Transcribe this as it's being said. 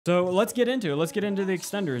So let's get into it. Let's get into the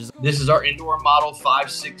extenders. This is our indoor model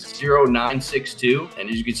 560962. And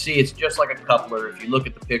as you can see, it's just like a coupler. If you look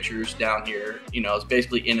at the pictures down here, you know, it's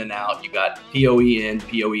basically in and out. You got PoE in,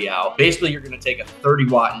 PoE out. Basically, you're going to take a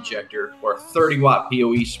 30-watt injector or a 30-watt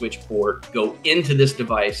PoE switch port, go into this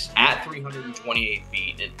device at 328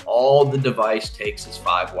 feet, and all the device takes is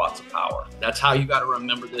 5 watts of power. That's how you got to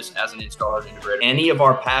remember this as an installer and integrator. Any of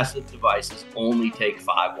our passive devices only take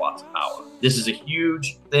 5 watts of power. This is a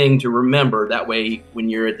huge thing to remember. That way, when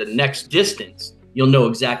you're at the next distance, you'll know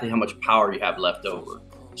exactly how much power you have left over.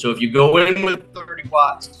 So if you go in with 30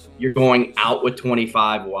 watts, you're going out with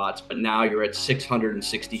 25 watts, but now you're at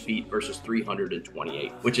 660 feet versus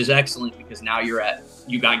 328, which is excellent because now you got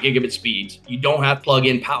gigabit speeds. You don't have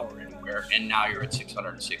plug-in power anywhere, and now you're at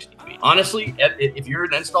 660 feet. Honestly, if you're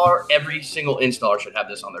an installer, every single installer should have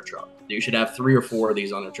this on their truck. You should have 3 or 4 of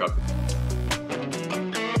these on their truck.